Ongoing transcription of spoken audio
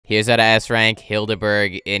Here's how to S rank Hilda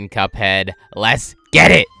Berg in Cuphead. Let's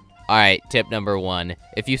get it! Alright, tip number 1.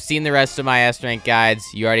 If you've seen the rest of my S rank guides,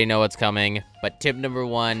 you already know what's coming. But tip number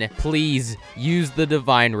 1, please use the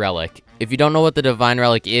Divine Relic. If you don't know what the Divine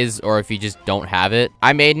Relic is, or if you just don't have it,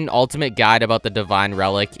 I made an ultimate guide about the Divine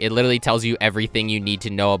Relic. It literally tells you everything you need to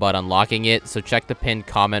know about unlocking it, so check the pinned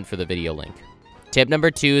comment for the video link. Tip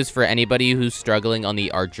number 2 is for anybody who's struggling on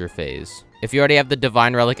the Archer phase. If you already have the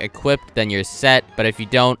Divine Relic equipped, then you're set, but if you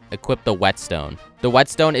don't, equip the Whetstone. The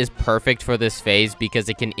Whetstone is perfect for this phase because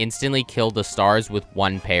it can instantly kill the stars with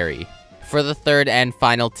one parry. For the third and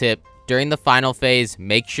final tip, during the final phase,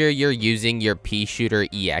 make sure you're using your pea shooter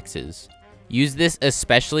EXs. Use this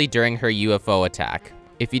especially during her UFO attack.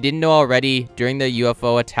 If you didn't know already, during the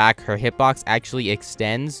UFO attack, her hitbox actually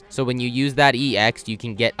extends, so when you use that EX, you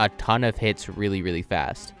can get a ton of hits really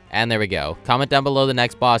fast. And there we go. Comment down below the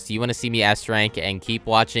next boss you want to see me S rank, and keep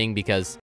watching because